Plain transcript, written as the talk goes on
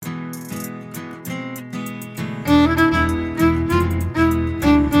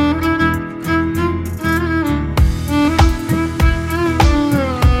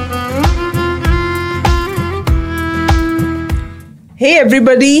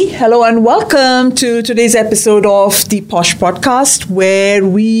everybody. Hello and welcome to today's episode of the POSH podcast, where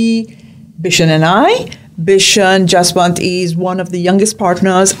Bishan and I, Bishan Jaswant is one of the youngest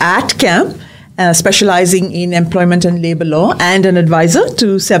partners at CAM, specializing in employment and labor law and an advisor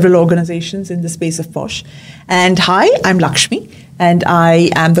to several organizations in the space of POSH. And hi, I'm Lakshmi, and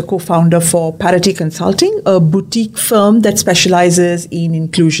I am the co-founder for Parity Consulting, a boutique firm that specializes in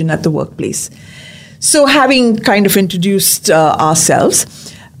inclusion at the workplace. So having kind of introduced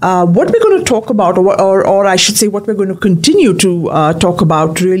ourselves, what we're going to talk about, or I should say what we're going to continue to talk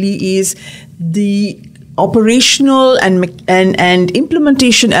about really is the operational and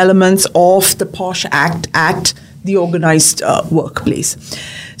implementation elements of the POSH Act at the organized workplace.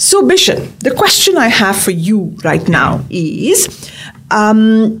 So Bishan, the question I have for you right now is,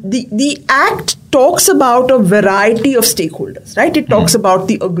 the Act talks about a variety of stakeholders, right? It talks about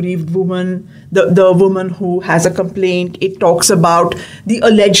the aggrieved woman, the woman who has a complaint. It talks about the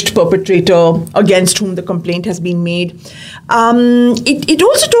alleged perpetrator against whom the complaint has been made. It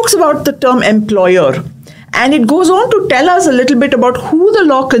also talks about the term employer. And it goes on to tell us a little bit about who the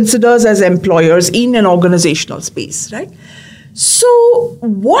law considers as employers in an organizational space, right? So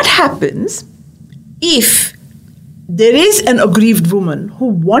what happens if there is an aggrieved woman who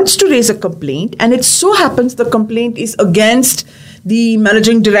wants to raise a complaint, and it so happens the complaint is against the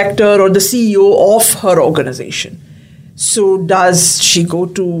managing director or the CEO of her organization? So does she go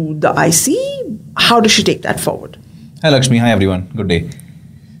to the IC? How does she take that forward? Hi Lakshmi, hi everyone, good day.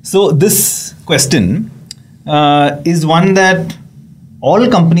 So this question is one that all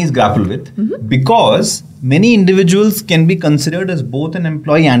companies grapple with because many individuals can be considered as both an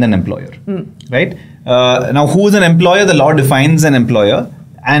employee and an employer, right? Now, who is an employer? The law defines an employer,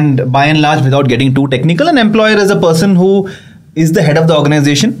 and by and large, without getting too technical, an employer is a person who is the head of the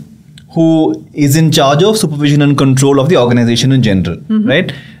organization, who is in charge of supervision and control of the organization in general,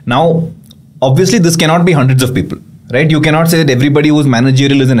 right? Now, obviously, this cannot be hundreds of people, right? You cannot say that everybody who is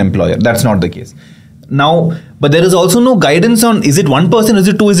managerial is an employer. That's not the case. Now, but there is also no guidance on, is it one person, is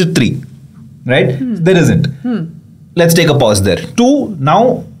it two, is it three, right? There isn't. Let's take a pause there. Two,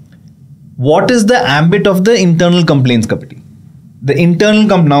 now, what is the ambit of the internal complaints committee? The internal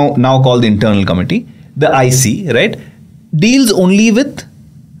now called the internal committee, the IC, right, deals only with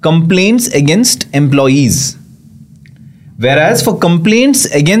complaints against employees. Whereas for complaints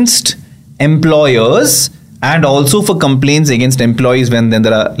against employers and also for complaints against employees when then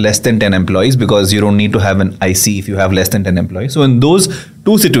there are less than 10 employees, because you don't need to have an IC if you have less than 10 employees. So in those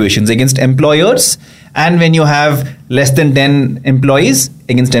two situations, against employers and when you have less than 10 employees,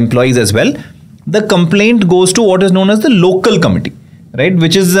 against employees as well, the complaint goes to what is known as the local committee, right?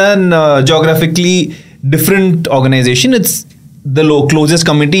 Which is an geographically different organization. It's the closest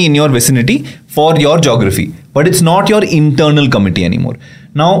committee in your vicinity for your geography, but it's not your internal committee anymore.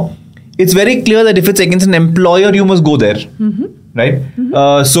 Now, it's very clear that if it's against an employer, you must go there, right?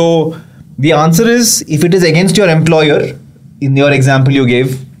 So the answer is, if it is against your employer, in your example you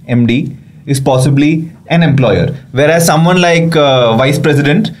gave, MD is possibly an employer. Whereas someone like vice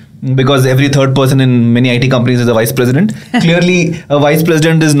president, because every third person in many IT companies is a vice president, clearly a vice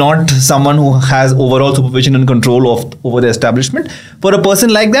president is not someone who has overall supervision and control over the establishment. For a person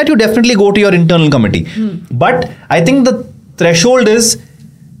like that, you definitely go to your internal committee. But I think the threshold is,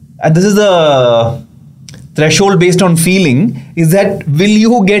 and this is the threshold based on feeling, is that will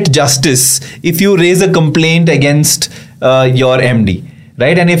you get justice if you raise a complaint against your MD,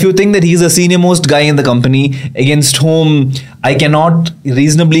 right? And if you think that he's the senior most guy in the company against whom I cannot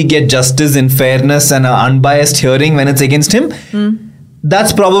reasonably get justice in fairness and an unbiased hearing when it's against him,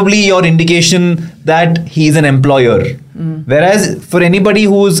 that's probably your indication that he's an employer. Whereas for anybody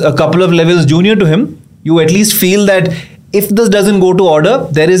who's a couple of levels junior to him, you at least feel that if this doesn't go to order,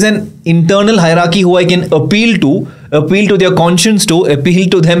 there is an internal hierarchy who I can appeal to their conscience to, appeal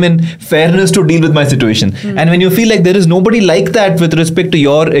to them in fairness to deal with my situation. And when you feel like there is nobody like that with respect to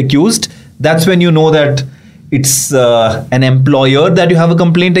your accused, that's when you know that it's an employer that you have a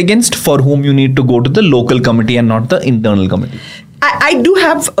complaint against, for whom you need to go to the local committee and not the internal committee. I do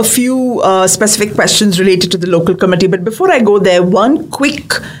have a few specific questions related to the local committee, but before I go there, one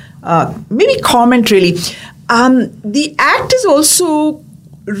quick maybe comment really. The Act is also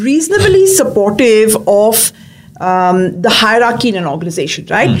reasonably supportive of the hierarchy in an organization,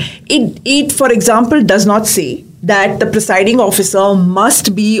 right? It, for example, does not say that the presiding officer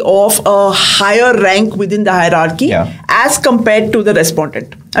must be of a higher rank within the hierarchy as compared to the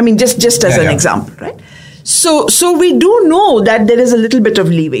respondent. I mean, just as an example, right? So we do know that there is a little bit of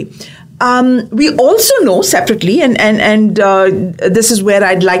leeway. We also know separately, and this is where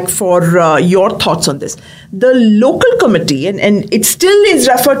I'd like for your thoughts on this. The local committee, and it still is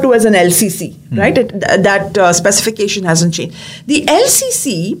referred to as an LCC, right? That specification hasn't changed. The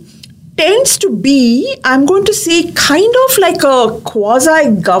LCC tends to be, I'm going to say, kind of like a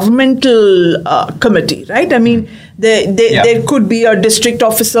quasi-governmental committee, right? I mean, there could be a district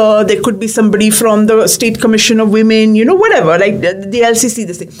officer, there could be somebody from the State Commission of Women, whatever, like the LCC,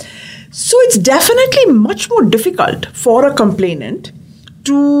 this thing. So it's definitely much more difficult for a complainant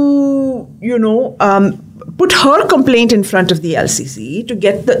to, put her complaint in front of the LCC, to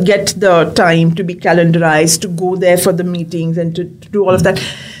get the time to be calendarized, to go there for the meetings and to do all of that.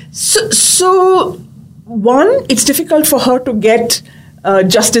 So one, it's difficult for her to get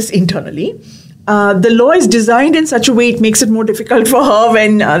justice internally. The law is designed in such a way it makes it more difficult for her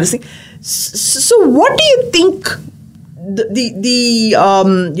when So what do you think the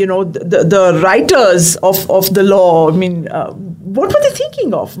writers of the law? I mean, what were they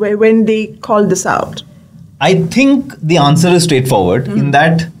thinking of when they called this out? I think the answer is straightforward in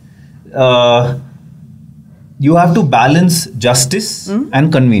that you have to balance justice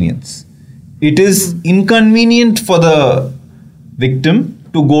and convenience. It is inconvenient for the victim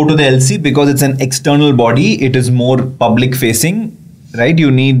to go to the LC because it's an external body. It is more public facing, right?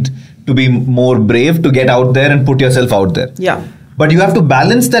 You need to be more brave to get out there and put yourself out there. Yeah. But you have to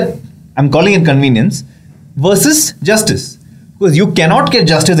balance that, I'm calling it convenience, versus justice. Because you cannot get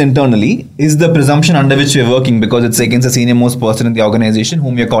justice internally is the presumption under which we're working, because it's against the senior most person in the organization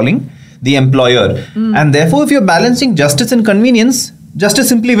whom you're calling the employer. And therefore, if you're balancing justice and convenience, justice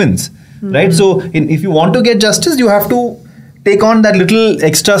simply wins, right? So if you want to get justice, you have to take on that little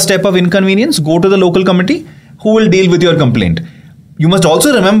extra step of inconvenience, go to the local committee who will deal with your complaint. You must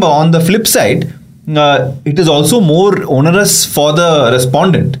also remember, on the flip side, it is also more onerous for the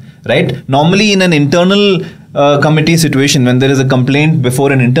respondent, right? Normally in an internal committee situation, when there is a complaint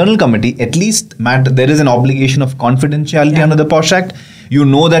before an internal committee, at least, Matt, there is an obligation of confidentiality under the POSH Act. You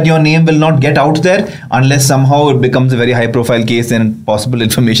know that your name will not get out there unless somehow it becomes a very high profile case and possible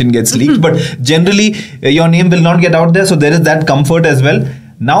information gets leaked. But generally, your name will not get out there. So there is that comfort as well.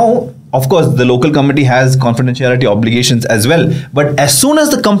 Now, of course, the local committee has confidentiality obligations as well. But as soon as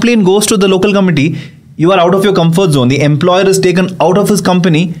the complaint goes to the local committee, you are out of your comfort zone. The employer is taken out of his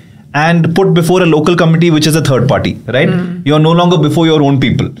company and put before a local committee, which is a third party, right? You are no longer before your own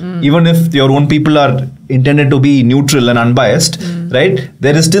people. Even if your own people are intended to be neutral and unbiased, right?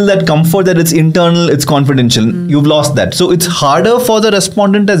 There is still that comfort that it's internal, it's confidential. You've lost that. So it's harder for the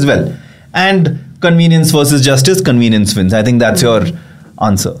respondent as well. And convenience versus justice, convenience wins. I think that's your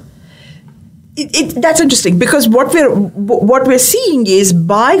answer. That's interesting, because what we're seeing is,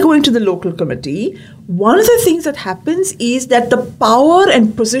 by going to the local committee, one of the things that happens is that the power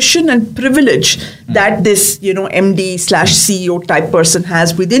and position and privilege that this MD/CEO type person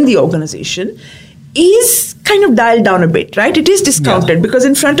has within the organization is kind of dialed down a bit, right? It is discounted because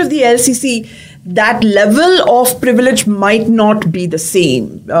in front of the LCC, that level of privilege might not be the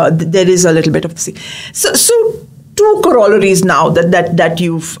same. There is a little bit of the same. So two corollaries now that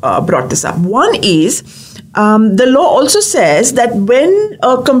you've brought this up. One is the law also says that when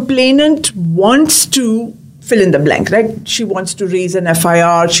a complainant wants to fill in the blank, right? She wants to raise an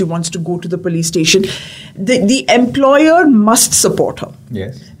FIR, she wants to go to the police station, the employer must support her.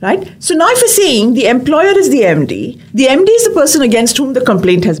 Yes. Right? So now if we're saying the employer is the MD is the person against whom the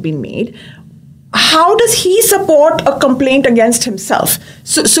complaint has been made, how does he support a complaint against himself?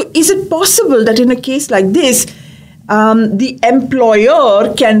 So is it possible that in a case like this, the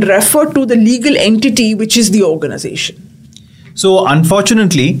employer can refer to the legal entity, which is the organization? So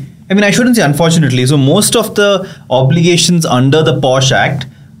unfortunately, I shouldn't say unfortunately. So most of the obligations under the POSH Act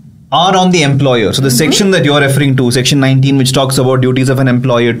are on the employer. So the section that you're referring to, section 19, which talks about duties of an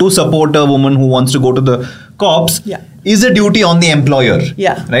employer to support a woman who wants to go to the cops, is a duty on the employer.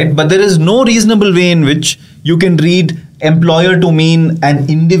 Right? But there is no reasonable way in which you can read employer to mean an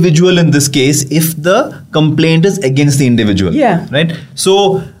individual in this case if the complaint is against the individual. Right?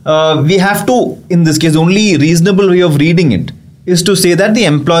 So we have to, in this case, only reasonable way of reading it is to say that the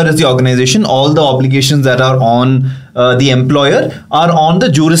employer is the organization. All the obligations that are on the employer are on the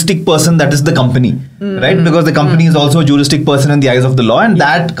juristic person, that is the company, right? Because the company is also a juristic person in the eyes of the law, and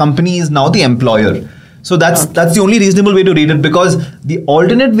that company is now the employer. So that's the only reasonable way to read it, because the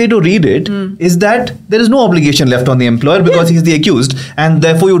alternate way to read it is that there is no obligation left on the employer because he's the accused, and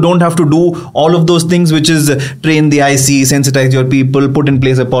therefore you don't have to do all of those things, which is train the IC, sensitize your people, put in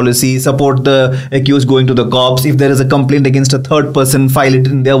place a policy, support the accused going to the cops. If there is a complaint against a third person, file it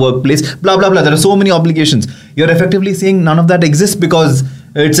in their workplace, blah, blah, blah. There are so many obligations. You're effectively saying none of that exists because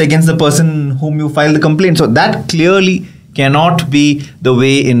it's against the person whom you filed the complaint. So that clearly cannot be the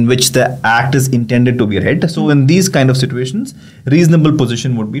way in which the act is intended to be read. So in these kind of situations, reasonable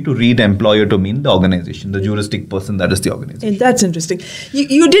position would be to read employer to mean the organization, the juristic person, that is the organization. That's interesting.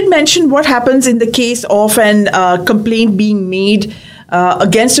 You did mention what happens in the case of an complaint being made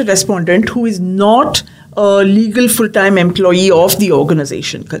against a respondent who is not a legal full-time employee of the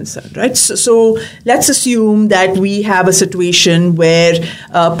organization concerned, right? So let's assume that we have a situation where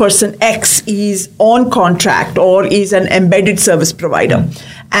person X is on contract or is an embedded service provider,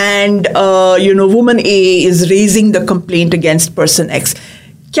 and woman A is raising the complaint against person X.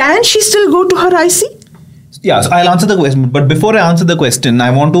 Can she still go to her IC? Yeah, so I'll answer the question. But before I answer the question, I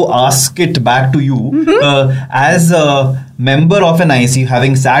want to ask it back to you. As a member of an IC,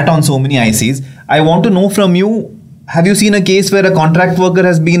 having sat on so many ICs, I want to know from you, have you seen a case where a contract worker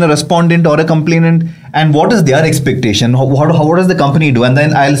has been a respondent or a complainant, and what is their expectation? What does the company do? And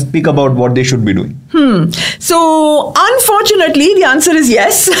then I'll speak about what they should be doing. So unfortunately, the answer is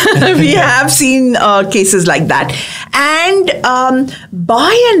yes. We have seen cases like that. And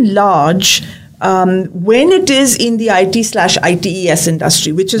by and large, when it is in the IT/ITES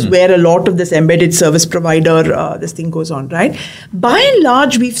industry, which is where a lot of this embedded service provider, this thing goes on, right? By and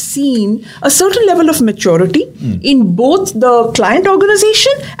large, we've seen a certain level of maturity in both the client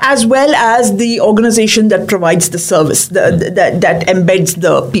organization as well as the organization that provides the service, that embeds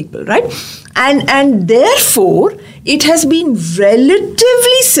the people, right? And therefore, it has been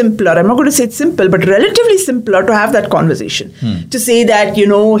relatively simpler. I'm not going to say it's simple, but relatively simpler to have that conversation. To say that,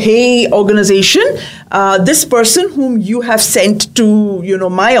 hey, organization, this person whom you have sent to,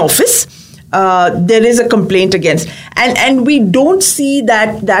 my office, there is a complaint against. And we don't see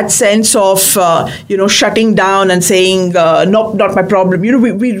that sense of, shutting down and saying, not my problem.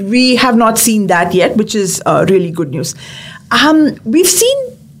 We have not seen that yet, which is really good news. We've seen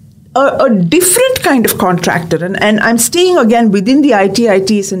a different kind of contractor, and I'm staying again within the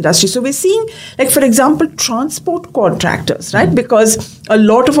IT/ITES industry. So we're seeing, like, for example, transport contractors, right? Because a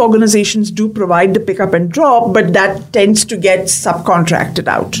lot of organizations do provide the pickup and drop, but that tends to get subcontracted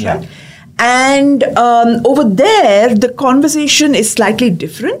out, right? And over there, the conversation is slightly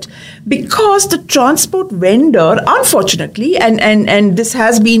different because the transport vendor, unfortunately, and this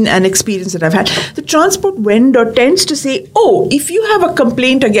has been an experience that I've had, the transport vendor tends to say, oh, if you have a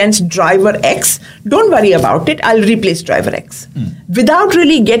complaint against driver X, don't worry about it, I'll replace driver X. Without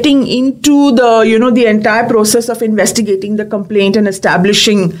really getting into the entire process of investigating the complaint and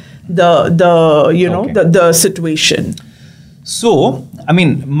establishing the situation. So, I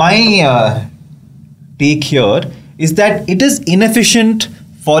mean, my take here is that it is inefficient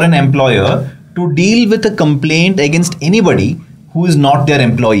for an employer to deal with a complaint against anybody who is not their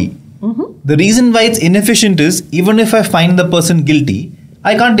employee. The reason why it's inefficient is, even if I find the person guilty,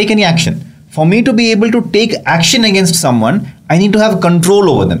 I can't take any action. For me to be able to take action against someone, I need to have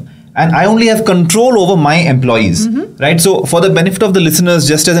control over them. And I only have control over my employees, right? So, for the benefit of the listeners,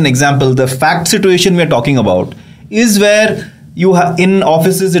 just as an example, the fact situation we are talking about is where you have, in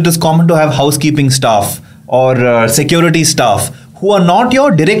offices, it is common to have housekeeping staff or security staff who are not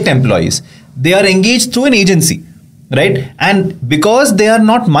your direct employees. They are engaged through an agency, right? And because they are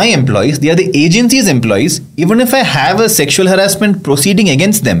not my employees, they are the agency's employees. Even if I have a sexual harassment proceeding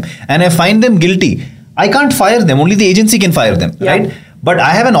against them and I find them guilty, I can't fire them. Only the agency can fire them, right? But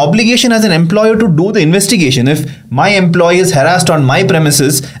I have an obligation as an employer to do the investigation. If my employee is harassed on my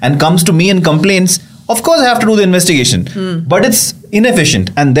premises and comes to me and complains, of course I have to do the investigation. But it's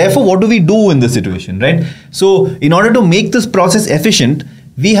inefficient. And therefore, what do we do in this situation, right? So in order to make this process efficient,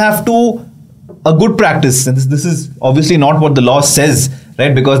 we have to, a good practice, and this is obviously not what the law says,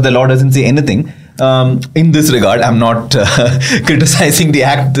 right? Because the law doesn't say anything. In this regard, I'm not criticizing the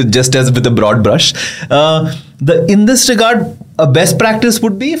act just as with a broad brush. In this regard, a best practice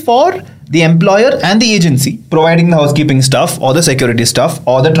would be for the employer and the agency providing the housekeeping staff or the security staff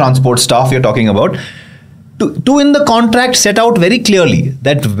or the transport staff you're talking about to in the contract set out very clearly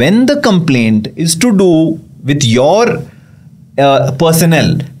that when the complaint is to do with your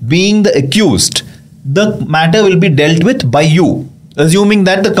personnel being the accused, the matter will be dealt with by you, assuming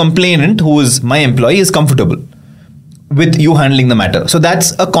that the complainant, who is my employee, is comfortable with you handling the matter. So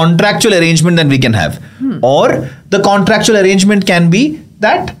that's a contractual arrangement that we can have. Or the contractual arrangement can be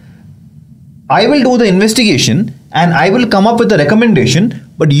that I will do the investigation and I will come up with a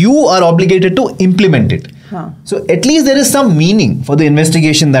recommendation, but you are obligated to implement it. So at least there is some meaning for the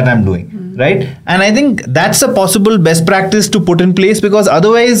investigation that I'm doing, right? And I think that's a possible best practice to put in place, because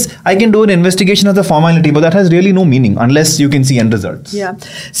otherwise I can do an investigation as a formality, but that has really no meaning unless you can see end results. Yeah.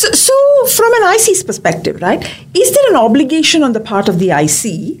 So from an IC's perspective, right, is there an obligation on the part of the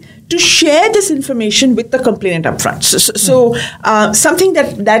IC to share this information with the complainant upfront? So something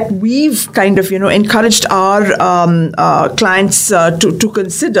that we've kind of encouraged our clients to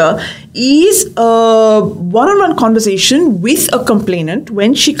consider is a one-on-one conversation with a complainant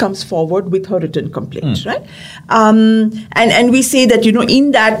when she comes forward with her written complaint, right? And we say that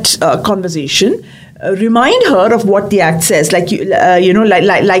in that conversation, remind her of what the Act says, like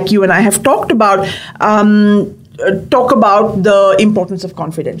you and I have talked about. Talk about the importance of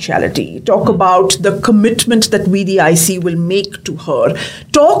confidentiality. Talk about the commitment that we, the IC, will make to her.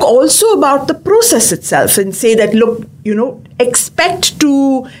 Talk also about the process itself and say that, look, expect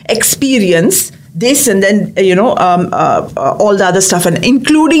to experience this, and then all the other stuff, and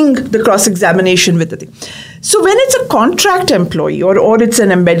including the cross-examination with the thing. So when it's a contract employee or it's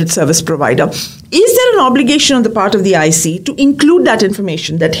an embedded service provider, is there an obligation on the part of the IC to include that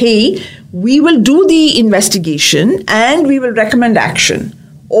information that, hey, we will do the investigation and we will recommend action,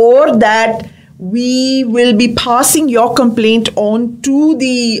 or that we will be passing your complaint on to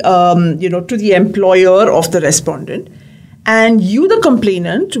the to the employer of the respondent, and you, the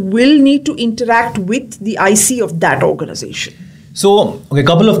complainant, will need to interact with the IC of that organization? So, a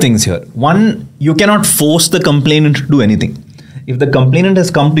couple of things here. One, you cannot force the complainant to do anything. If the complainant has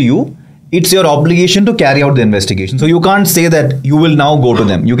come to you, it's your obligation to carry out the investigation. So you can't say that you will now go to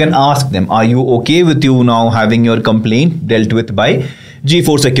them. You can ask them, are you okay with you now having your complaint dealt with by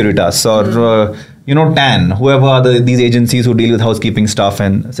G4 Securitas or TAN, whoever are these agencies who deal with housekeeping stuff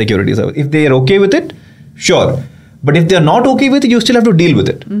and security service. If they are okay with it, sure. But if they are not okay with it, you still have to deal with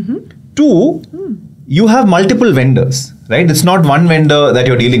it. Two, you have multiple vendors, right? It's not one vendor that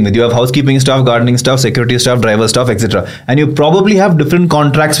you're dealing with. You have housekeeping staff, gardening staff, security staff, driver staff, etc. And you probably have different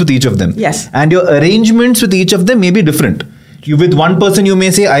contracts with each of them. Yes. And your arrangements with each of them may be different. With one person, you may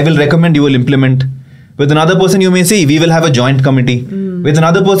say, I will recommend, you will implement. With another person, you may say, we will have a joint committee. With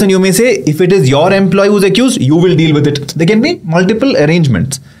another person, you may say, if it is your employee who's accused, you will deal with it. There can be multiple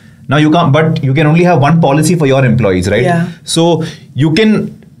arrangements. Now you can't, but you can only have one policy for your employees, right? Yeah. So you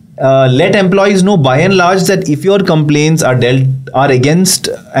can let employees know by and large that if your complaints are against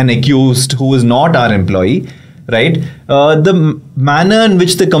an accused who is not our employee, right? The manner in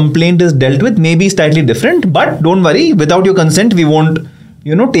which the complaint is dealt with may be slightly different, but don't worry, without your consent, we won't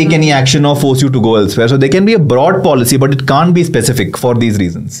take any action or force you to go elsewhere. So there can be a broad policy, but it can't be specific for these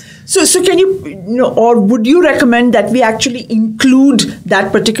reasons. So can you, or would you recommend that we actually include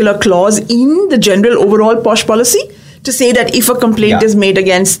that particular clause in the general overall POSH policy? To say that if a complaint is made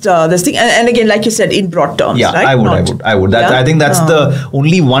against this thing, and again, like you said, in broad terms, right? I would. I think that's the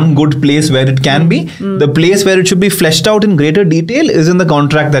only one good place where it can be. The place where it should be fleshed out in greater detail is in the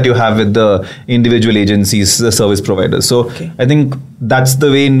contract that you have with the individual agencies, the service providers. So I think that's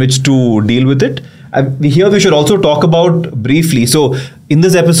the way in which to deal with it. Here we should also talk about briefly. So in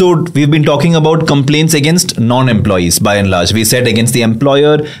this episode, we've been talking about complaints against non-employees by and large. We said against the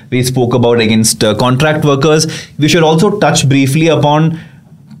employer. We spoke about against contract workers. We should also touch briefly upon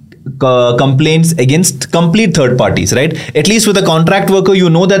complaints against complete third parties, right? At least with a contract worker, you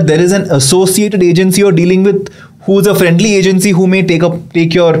know that there is an associated agency you're dealing with who's a friendly agency who may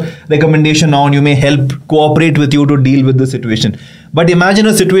take your recommendation on. You may help cooperate with you to deal with the situation. But imagine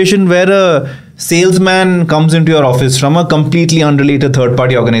a situation where a salesman comes into your office from a completely unrelated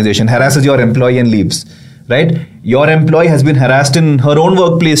third-party organization, harasses your employee and leaves, right? Your employee has been harassed in her own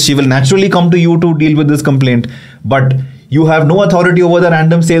workplace. She will naturally come to you to deal with this complaint. But you have no authority over the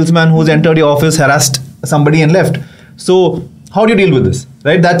random salesman who's entered your office, harassed somebody and left. So how do you deal with this,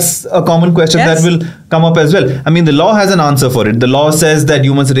 right? That's a common question that will come up as well. I mean, the law has an answer for it. The law says that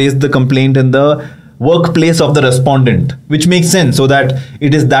you must raise the complaint in the workplace of the respondent, which makes sense, so that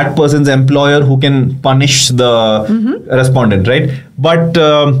it is that person's employer who can punish the respondent, right? But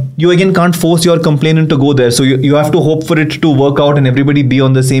you again can't force your complainant to go there. So you have to hope for it to work out and everybody be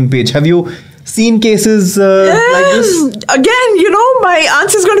on the same page. Have you seen cases like this? Again, my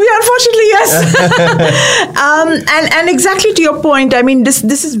answer is going to be unfortunately yes. And exactly to your point, I mean, this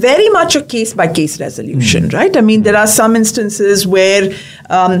is very much a case-by-case resolution, right? I mean, there are some instances where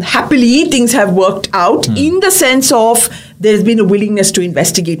happily things have worked out in the sense of there's been a willingness to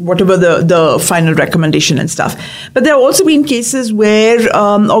investigate whatever the final recommendation and stuff. But there have also been cases where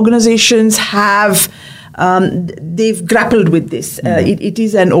organizations have they've grappled with this. It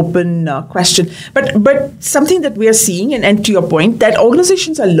is an open question. But something that we are seeing, and to your point, that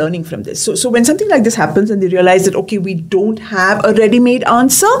organizations are learning from this. So when something like this happens and they realize that, okay, we don't have a ready-made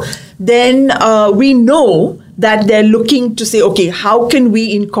answer, then we know that they're looking to say, okay, how can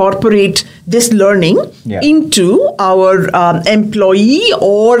we incorporate this learning into our employee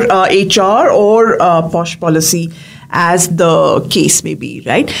or HR or POSH policy, as the case may be,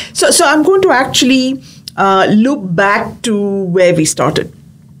 right? So I'm going to actually loop back to where we started,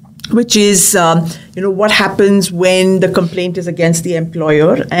 which is, what happens when the complaint is against the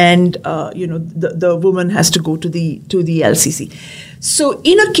employer and, the woman has to go to the LCC. So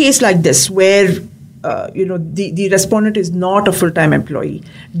in a case like this where the respondent is not a full-time employee,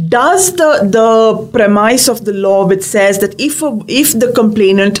 does the premise of the law which says that if the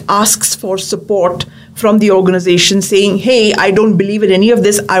complainant asks for support from the organization saying, hey, I don't believe in any of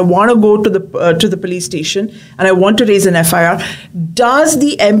this, I want to go to the police station and I want to raise an FIR, does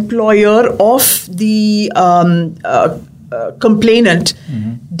the employer of the complainant,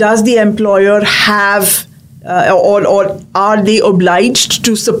 does the employer have or are they obliged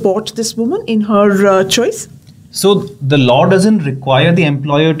to support this woman in her choice? So the law doesn't require the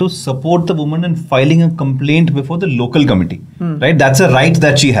employer to support the woman in filing a complaint before the local committee, right? That's a right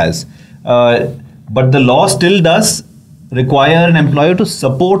that she has. But the law still does require an employer to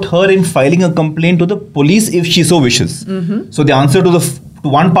support her in filing a complaint to the police if she so wishes. So the answer to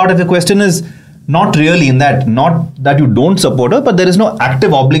one part of the question is not really, in that, not that you don't support her, but there is no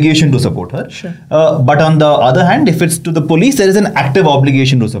active obligation to support her. Sure. But on the other hand, if it's to the police, there is an active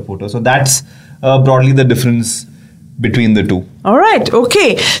obligation to support her. So that's broadly the difference between the two. All right.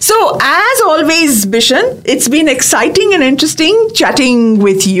 Okay. So as always, Bishan, it's been exciting and interesting chatting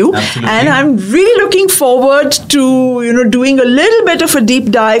with you. Absolutely. And I'm really looking forward to, doing a little bit of a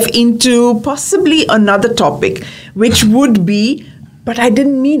deep dive into possibly another topic, which would be, but I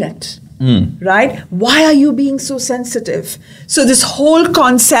didn't mean it. Right? Why are you being so sensitive? So this whole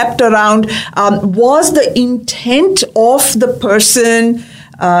concept around was the intent of the person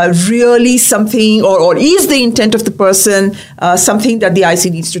really something, or is the intent of the person something that the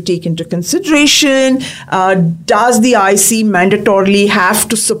IC needs to take into consideration? Does the IC mandatorily have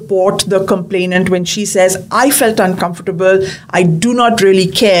to support the complainant when she says, I felt uncomfortable, I do not really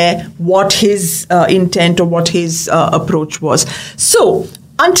care what his intent or what his approach was? So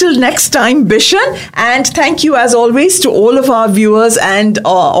until next time, Bishan, and thank you as always to all of our viewers and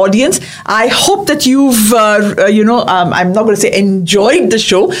audience. I hope that you've, I'm not going to say enjoyed the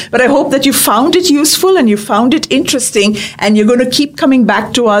show, but I hope that you found it useful and you found it interesting, and you're going to keep coming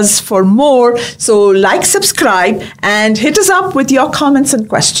back to us for more. So like, subscribe, and hit us up with your comments and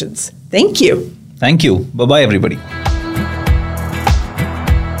questions. Thank you. Thank you. Bye-bye, everybody.